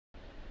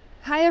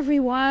Hi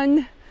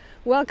everyone,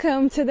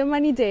 welcome to the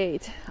Money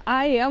Date.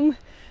 I am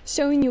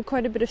showing you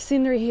quite a bit of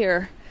scenery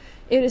here.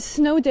 It is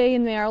snow day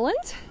in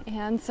Maryland,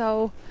 and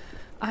so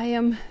I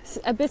am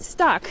a bit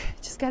stuck.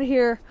 Just got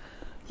here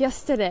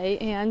yesterday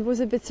and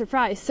was a bit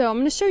surprised. So I'm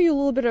going to show you a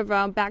little bit of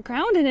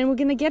background, and then we're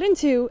going to get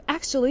into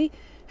actually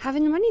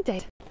having a money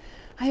date.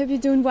 I hope you're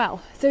doing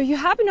well. So if you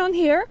happen on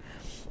here,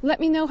 let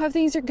me know how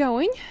things are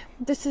going.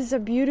 This is a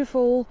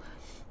beautiful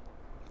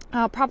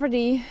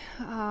property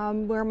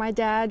where my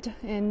dad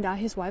and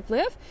his wife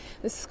live.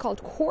 This is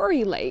called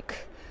Quarry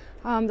Lake.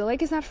 The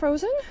lake is not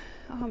frozen.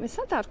 It's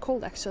not that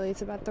cold actually.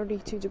 It's about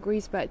 32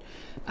 degrees, but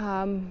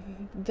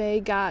they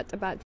got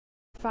about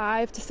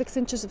 5 to 6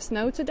 inches of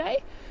snow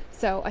today.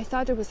 So I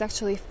thought it was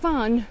actually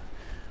fun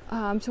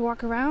to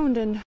walk around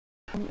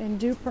and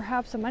do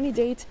perhaps a money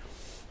date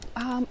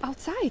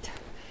outside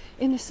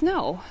in the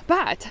snow.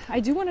 But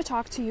I do want to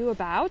talk to you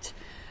about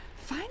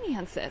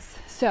finances.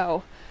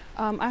 So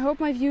I hope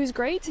my view is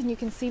great and you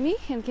can see me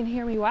and can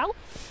hear me well.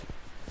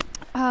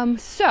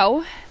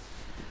 So,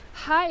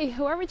 hi,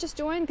 whoever just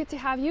joined, good to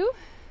have you.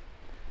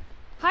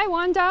 Hi,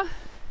 Wanda,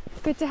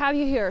 good to have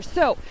you here.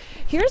 So,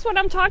 here's what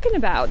I'm talking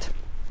about.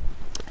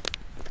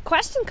 The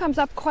question comes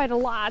up quite a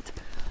lot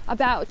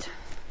about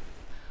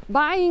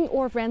buying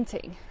or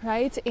renting,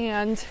 right?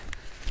 And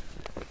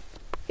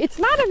it's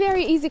not a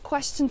very easy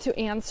question to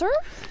answer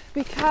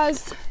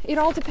because it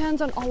all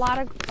depends on a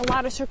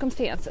lot of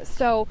circumstances.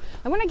 So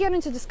I want to get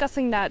into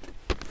discussing that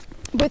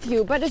with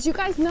you. But as you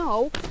guys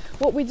know,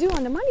 what we do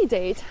on the money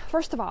date,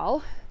 first of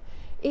all,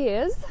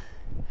 is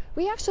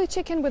we actually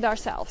check in with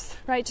ourselves,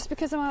 right? Just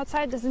because I'm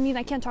outside doesn't mean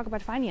I can't talk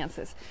about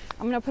finances.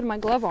 I'm going to put my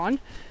glove on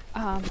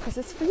because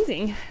it's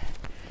freezing.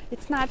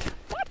 It's not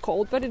that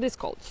cold, but it is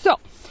cold. So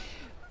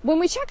when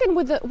we check in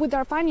with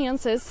our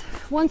finances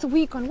once a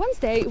week on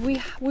Wednesday, we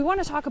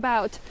want to talk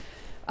about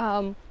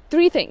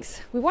 3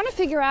 things. We want to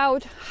figure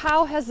out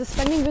how has the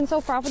spending been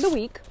so far for the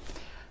week.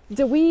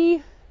 Do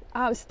we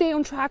stay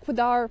on track with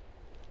our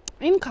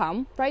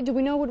income, right? Do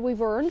we know what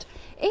we've earned?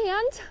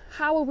 And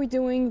how are we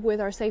doing with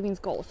our savings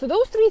goals? So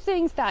those 3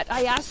 things that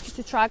I ask you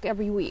to track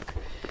every week.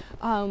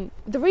 The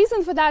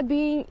reason for that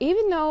being,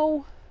 even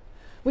though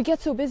we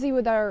get so busy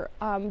with our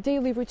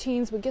daily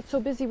routines, we get so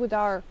busy with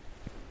our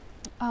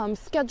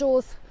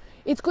schedules,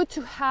 it's good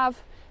to have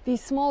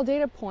these small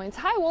data points.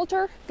 Hi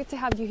Walter, good to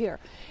have you here.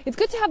 It's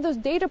good to have those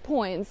data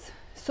points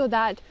so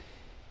that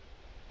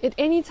at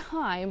any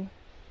time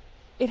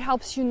it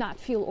helps you not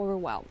feel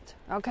overwhelmed.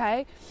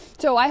 Okay,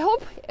 so I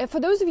hope for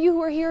those of you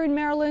who are here in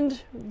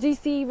Maryland,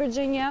 DC,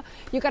 Virginia,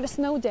 you got a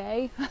snow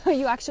day.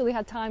 You actually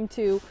had time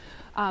to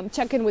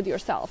check in with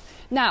yourself.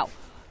 Now,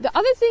 the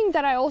other thing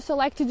that I also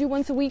like to do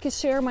once a week is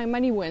share my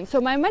money win. So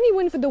my money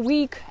win for the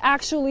week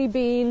actually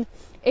being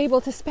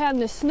able to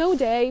spend the snow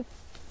day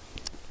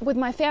with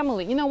my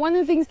family. You know, one of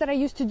the things that I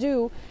used to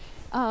do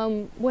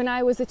when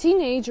I was a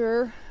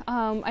teenager,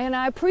 and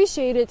I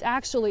appreciate it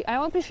actually,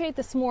 I appreciate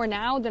this more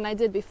now than I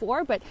did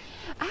before, but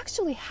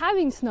actually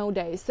having snow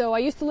days. So I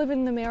used to live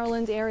in the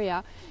Maryland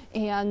area,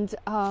 and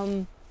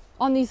on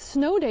these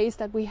snow days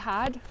that we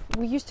had,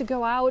 we used to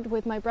go out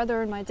with my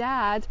brother and my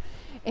dad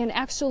and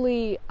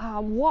actually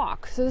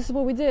walk. So this is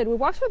what we did. We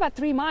walked for about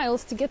 3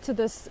 miles to get to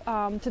this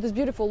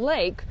beautiful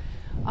lake.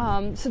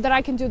 So that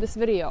I can do this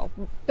video.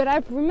 But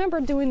I remember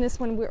doing this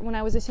when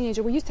I was a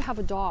teenager. We used to have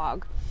a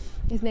dog.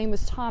 His name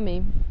was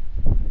Tommy.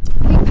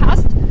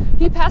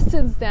 He passed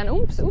since then.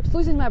 Oops,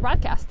 losing my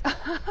broadcast.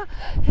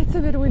 It's a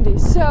bit windy.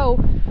 So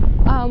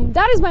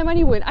that is my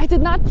money win. I did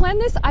not plan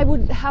this. I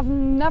would have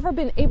never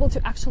been able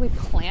to actually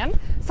plan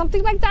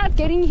something like that.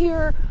 Getting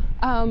here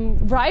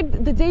right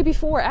the day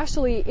before,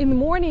 actually in the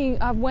morning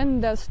of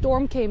when the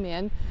storm came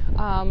in.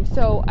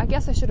 So I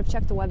guess I should have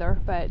checked the weather,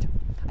 but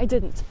I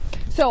didn't.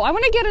 So I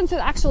want to get into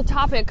the actual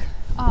topic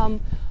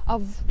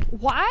of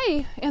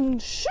why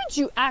and should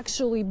you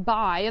actually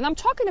buy. And I'm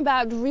talking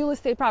about real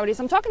estate properties.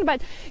 I'm talking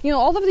about, you know,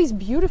 all of these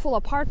beautiful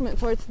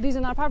apartments, or these are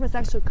not apartments,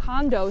 actually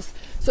condos.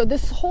 So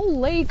this whole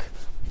lake,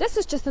 this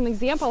is just an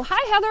example.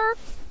 Hi Heather,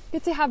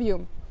 good to have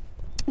you.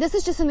 This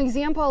is just an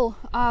example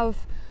of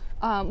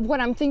what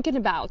I'm thinking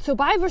about. So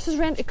buy versus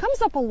rent, it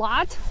comes up a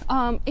lot.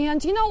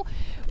 And you know,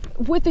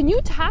 with the new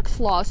tax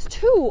laws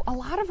too, a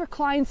lot of our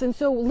clients, and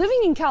so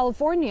living in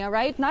California,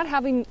 right, not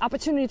having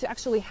opportunity to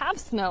actually have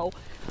snow,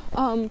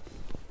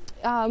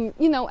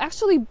 you know,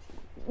 actually,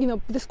 you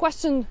know, this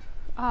question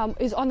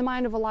is on the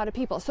mind of a lot of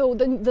people. So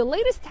the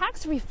latest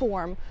tax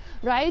reform,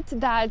 right,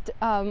 that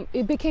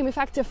it became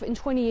effective in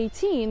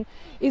 2018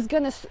 is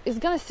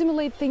gonna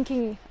stimulate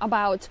thinking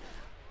about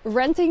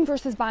renting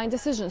versus buying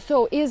decisions.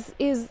 So is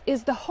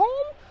the home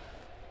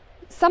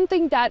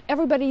something that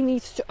everybody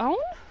needs to own?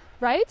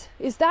 Right?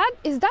 Is that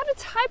a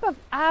type of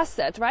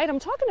asset, right? I'm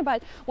talking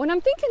about when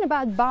I'm thinking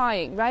about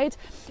buying, right?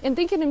 And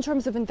thinking in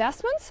terms of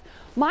investments,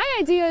 my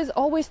idea is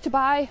always to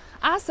buy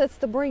assets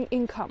that bring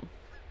income.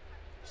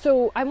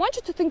 So I want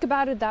you to think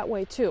about it that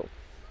way too.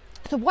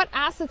 So what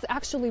assets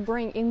actually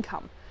bring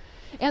income?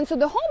 And so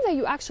the home that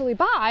you actually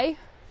buy,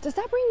 does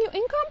that bring you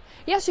income?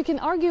 Yes, you can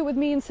argue with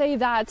me and say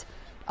that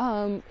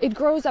it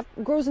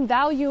grows in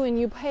value and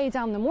you pay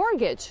down the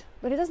mortgage,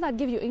 but it does not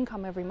give you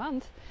income every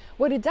month.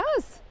 What it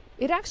does,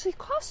 it actually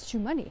costs you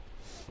money.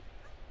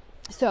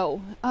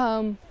 So,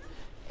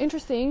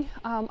 interesting.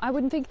 I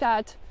wouldn't think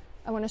that,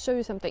 I want to show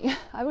you something.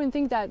 I wouldn't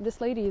think that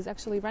this lady is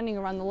actually running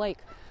around the lake.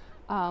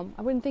 I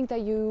wouldn't think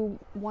that you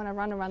want to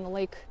run around the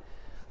lake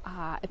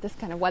at this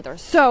kind of weather.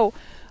 So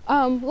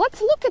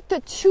let's look at the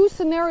two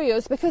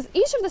scenarios, because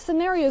each of the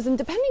scenarios, and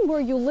depending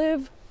where you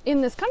live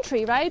in this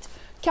country, right?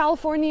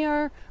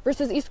 California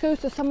versus East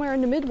Coast or somewhere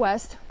in the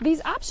Midwest,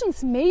 these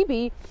options may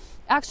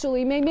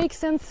make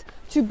sense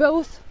to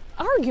both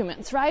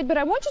arguments, right? But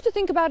I want you to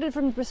think about it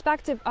from the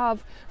perspective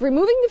of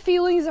removing the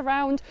feelings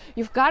around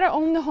you've got to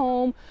own the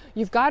home,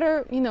 you've got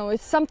to,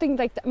 it's something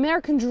like the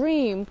American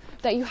dream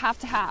that you have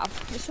to have.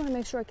 I just want to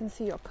make sure I can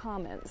see your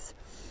comments.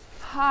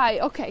 Hi,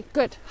 okay,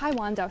 good. Hi,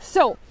 Wanda.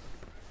 So,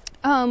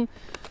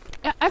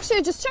 actually,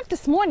 I just checked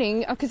this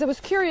morning because I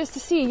was curious to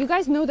see. You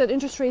guys know that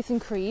interest rates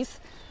increase.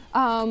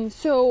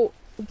 So,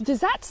 does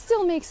that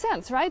still make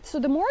sense, right? So,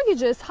 the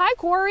mortgages. Hi,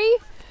 Corey.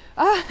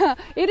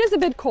 It is a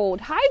bit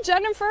cold. Hi,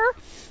 Jennifer.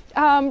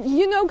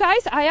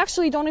 Guys, I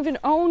actually don't even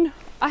own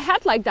a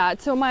hat like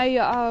that. So,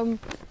 my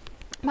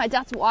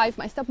dad's wife,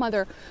 my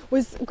stepmother,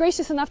 was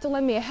gracious enough to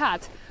lend me a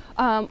hat.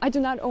 I do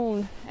not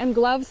own, and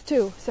gloves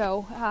too.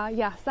 So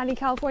sunny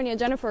California,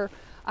 Jennifer.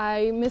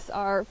 I miss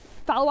our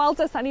Palo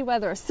Alto sunny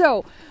weather.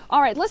 So,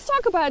 all right, let's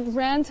talk about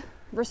rent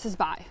versus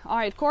buy. All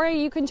right, Corey,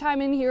 you can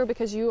chime in here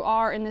because you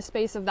are in the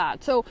space of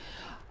that. So,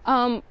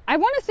 I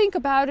want to think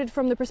about it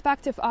from the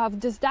perspective of,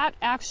 does that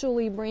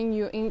actually bring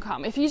you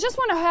income? If you just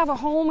want to have a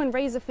home and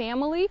raise a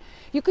family,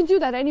 you can do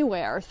that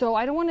anywhere. So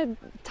I don't want to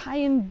tie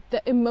in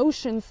the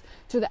emotions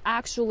to the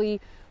actually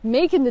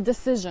making the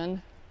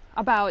decision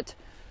about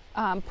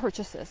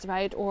purchases,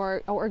 right?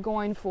 Or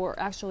going for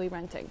actually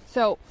renting.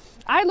 So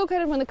I look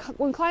at it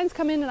when clients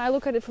come in, and I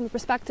look at it from the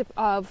perspective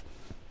of,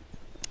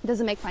 does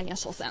it make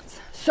financial sense?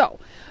 So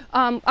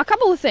a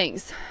couple of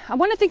things. I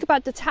want to think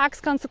about the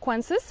tax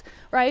consequences,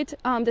 right?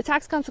 The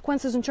tax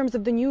consequences in terms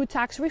of the new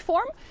tax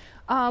reform.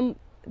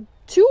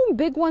 Two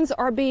big ones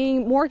are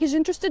being mortgage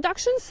interest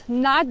deductions,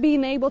 not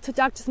being able to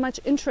deduct as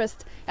much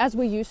interest as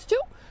we used to.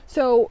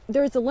 So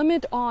there's a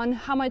limit on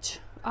how much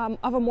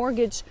of a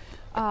mortgage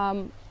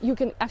you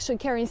can actually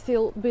carry and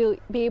still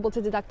be able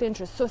to deduct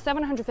interest. So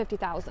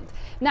 $750,000.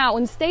 Now,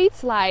 in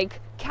states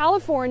like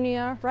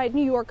California, right,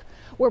 New York,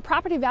 where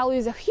property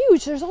values are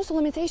huge, there's also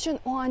limitation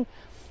on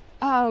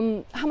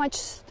how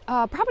much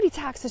property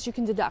taxes you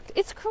can deduct.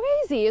 It's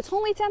crazy. It's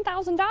only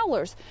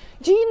 $10,000.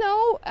 Do you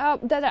know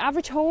that the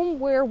average home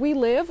where we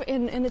live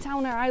in the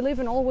town where I live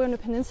and all the way on the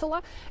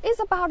peninsula is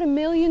about $1.2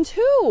 million,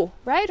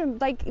 right?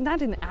 Like,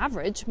 not an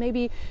average,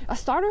 maybe a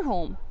starter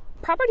home.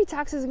 Property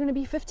taxes are going to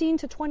be $15,000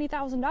 to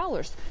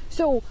 $20,000.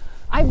 So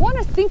I want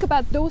to think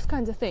about those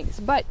kinds of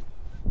things. But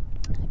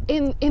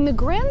in the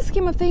grand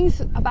scheme of things,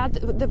 about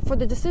for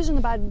the decision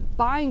about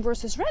buying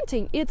versus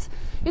renting, it's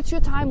your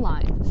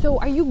timeline. So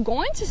are you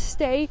going to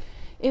stay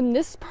in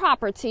this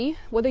property,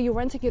 whether you're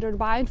renting it or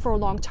buying, for a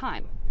long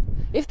time?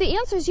 If the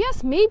answer is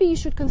yes, maybe you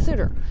should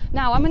consider.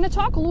 Now, I'm going to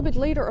talk a little bit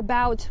later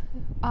about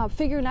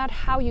figuring out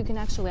how you can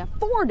actually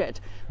afford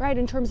it, right,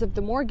 in terms of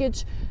the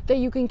mortgage that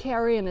you can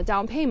carry and a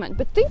down payment.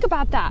 But think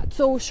about that.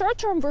 So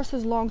short-term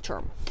versus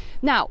long-term.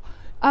 Now,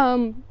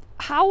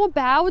 how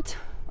about,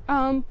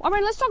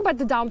 let's talk about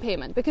the down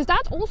payment, because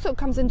that also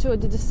comes into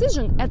the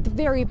decision at the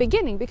very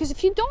beginning. Because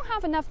if you don't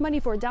have enough money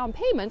for a down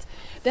payment,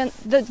 then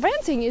the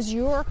renting is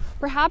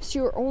perhaps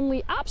your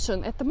only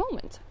option at the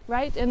moment,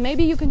 right? And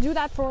maybe you can do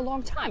that for a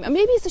long time. And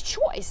maybe it's a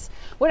choice.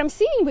 What I'm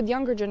seeing with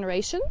younger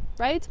generation,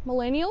 right,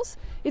 millennials,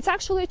 it's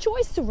actually a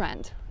choice to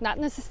rent, not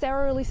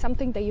necessarily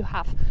something that you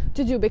have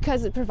to do,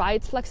 because it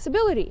provides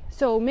flexibility.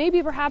 So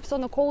maybe perhaps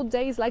on the cold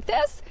days like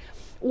this,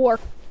 or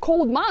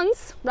cold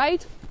months,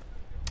 right,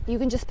 you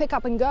can just pick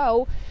up and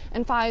go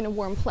and find a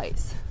warm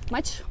place.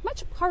 Much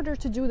harder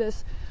to do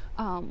this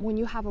when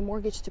you have a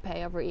mortgage to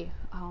pay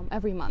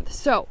every month.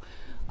 So,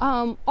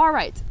 all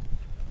right.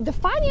 The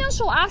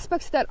financial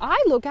aspects that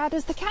I look at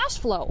is the cash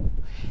flow.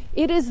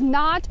 It is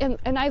not,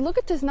 and I look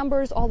at these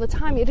numbers all the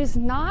time, it is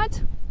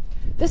not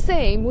the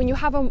same when you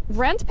have a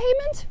rent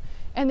payment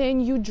and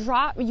then you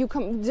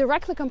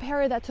directly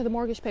compare that to the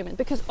mortgage payment,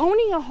 because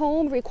owning a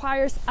home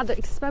requires other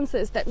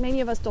expenses that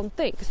many of us don't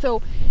think.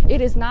 So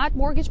it is not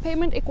mortgage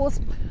payment equals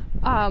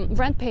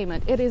rent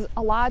payment. It is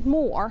a lot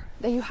more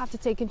that you have to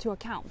take into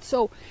account.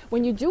 So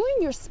when you're doing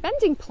your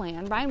spending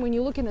plan, right, when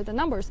you're looking at the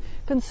numbers,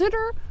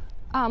 consider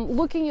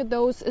looking at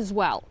those as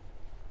well.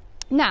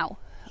 Now,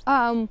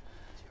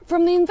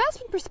 from the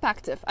investment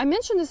perspective, I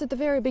mentioned this at the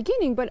very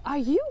beginning, but are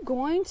you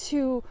going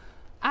to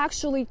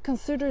actually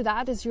consider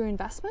that as your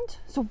investment?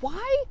 So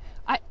why?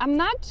 I'm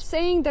not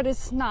saying that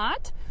it's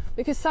not,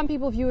 because some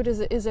people view it as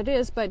it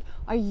is, but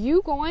are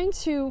you going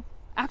to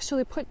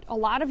actually put a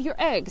lot of your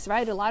eggs,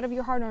 right, a lot of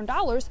your hard-earned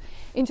dollars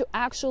into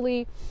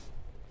actually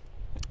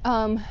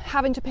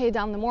having to pay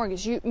down the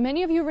mortgage?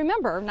 Many of you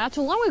remember, not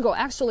too long ago,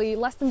 actually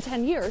less than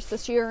 10 years,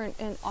 this year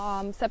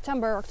in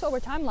September,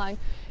 October timeline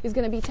is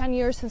going to be 10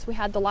 years since we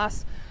had the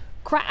last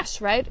crash,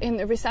 right, in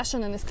the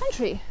recession in this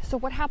country. So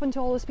what happened to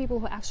all those people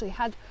who actually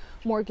had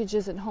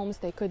mortgages and homes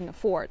they couldn't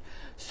afford?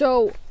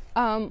 So,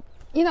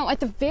 you know, at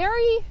the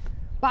very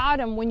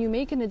bottom, when you're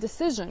making a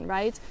decision,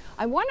 right,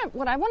 I want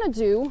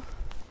to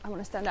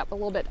stand up a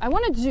little bit. I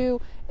want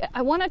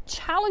to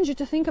challenge you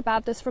to think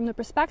about this from the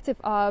perspective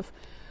of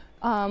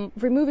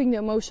removing the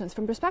emotions,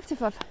 from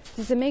perspective of,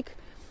 does it make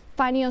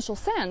financial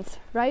sense,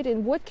 right?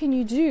 And what can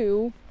you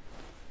do?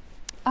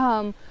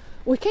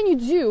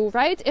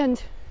 Right?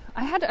 And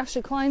I had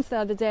actually clients the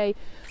other day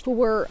who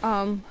were,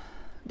 I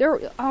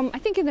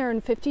think they're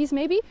in 50s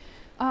maybe,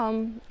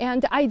 and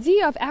the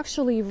idea of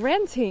actually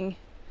renting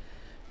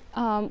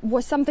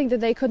was something that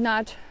they could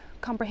not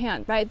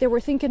comprehend, right? They were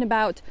thinking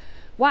about,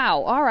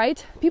 wow, all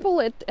right,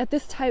 people at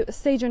this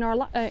stage in our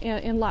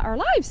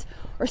lives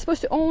are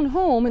supposed to own a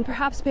home and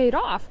perhaps pay it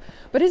off,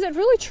 but is it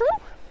really true?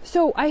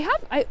 So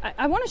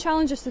I want to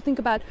challenge us to think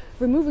about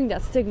removing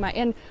that stigma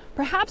and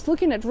perhaps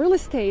looking at real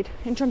estate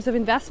in terms of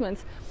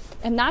investments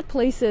and not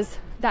places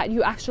that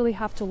you actually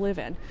have to live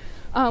in.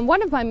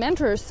 One of my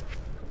mentors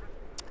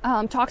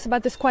talks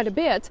about this quite a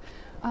bit.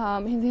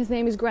 His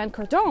name is Grant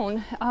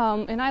Cardone,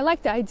 and I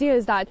like the idea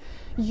is that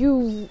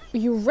you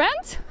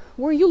rent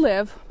where you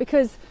live,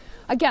 because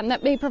again,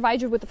 that may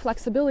provide you with the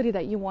flexibility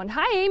that you want.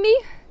 Hi, Amy,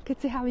 good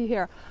to have you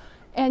here.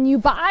 And you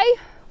buy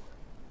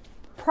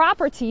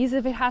properties,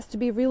 if it has to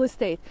be real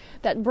estate,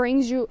 that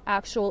brings you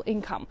actual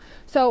income.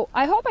 So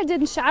I hope I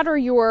didn't shatter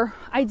your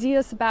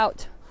ideas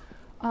about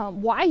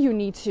why you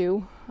need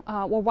to,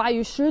 or why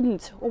you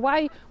shouldn't, or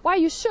why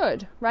you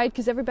should, right?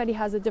 Because everybody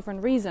has a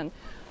different reason.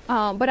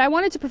 But I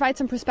wanted to provide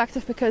some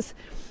perspective because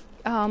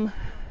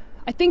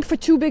I think for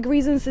two big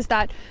reasons is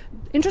that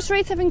interest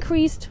rates have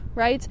increased,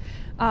 right,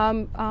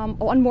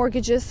 on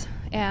mortgages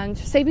and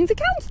savings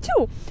accounts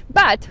too.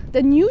 But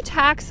the new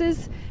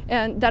taxes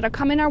that are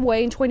coming our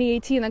way in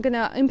 2018 are going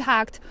to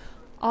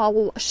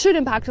should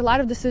impact a lot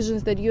of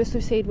decisions that you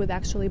associate with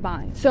actually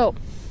buying. So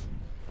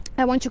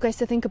I want you guys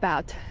to think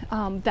about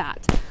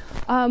that.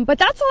 But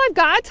that's all I've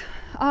got.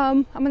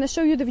 I'm going to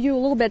show you the view a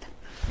little bit.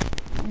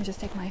 Let me just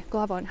take my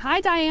glove on.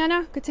 Hi,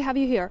 Diana. Good to have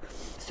you here.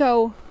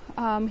 So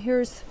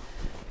here's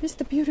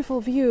the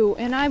beautiful view.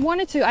 And I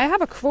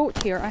have a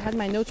quote here. I had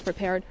my notes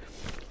prepared,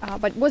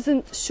 but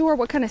wasn't sure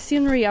what kind of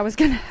scenery I was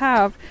going to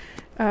have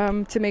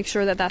to make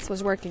sure that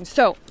was working.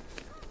 So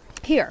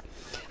here,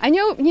 I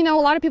know,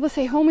 a lot of people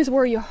say home is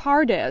where your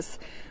heart is.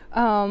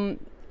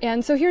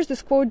 And so here's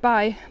this quote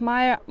by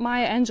Maya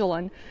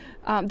Angelou.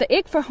 The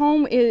ache for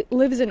home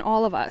lives in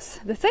all of us.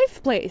 The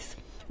safe place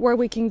where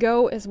we can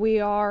go as we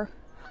are,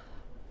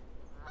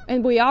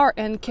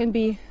 and can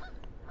be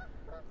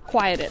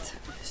quieted.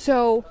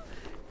 So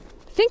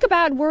think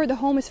about where the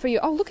home is for you.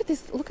 Oh, look at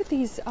this! Look at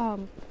these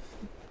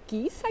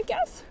geese, I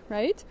guess,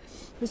 right?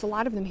 There's a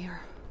lot of them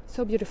here.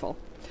 So beautiful.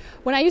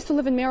 When I used to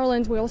live in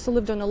Maryland, we also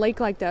lived on a lake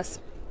like this,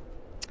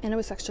 and it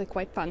was actually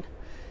quite fun.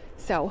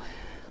 So,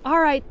 all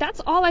right,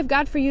 that's all I've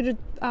got for you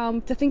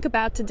to think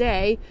about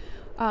today.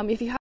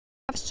 If you have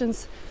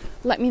questions,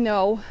 let me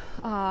know.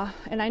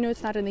 And I know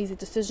it's not an easy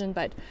decision,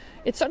 but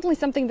it's certainly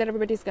something that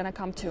everybody's going to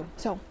come to.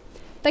 So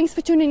thanks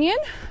for tuning in.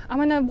 I'm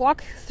going to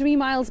walk 3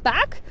 miles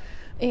back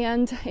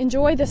and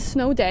enjoy this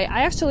snow day.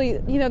 I actually,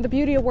 the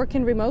beauty of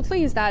working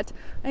remotely is that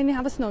I didn't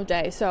have a snow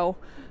day. So,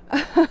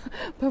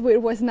 but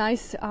it was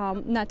nice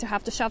not to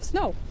have to shove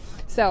snow.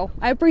 So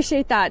I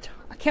appreciate that.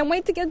 I can't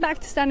wait to get back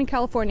to Southern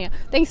California.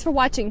 Thanks for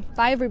watching.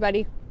 Bye,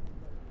 everybody.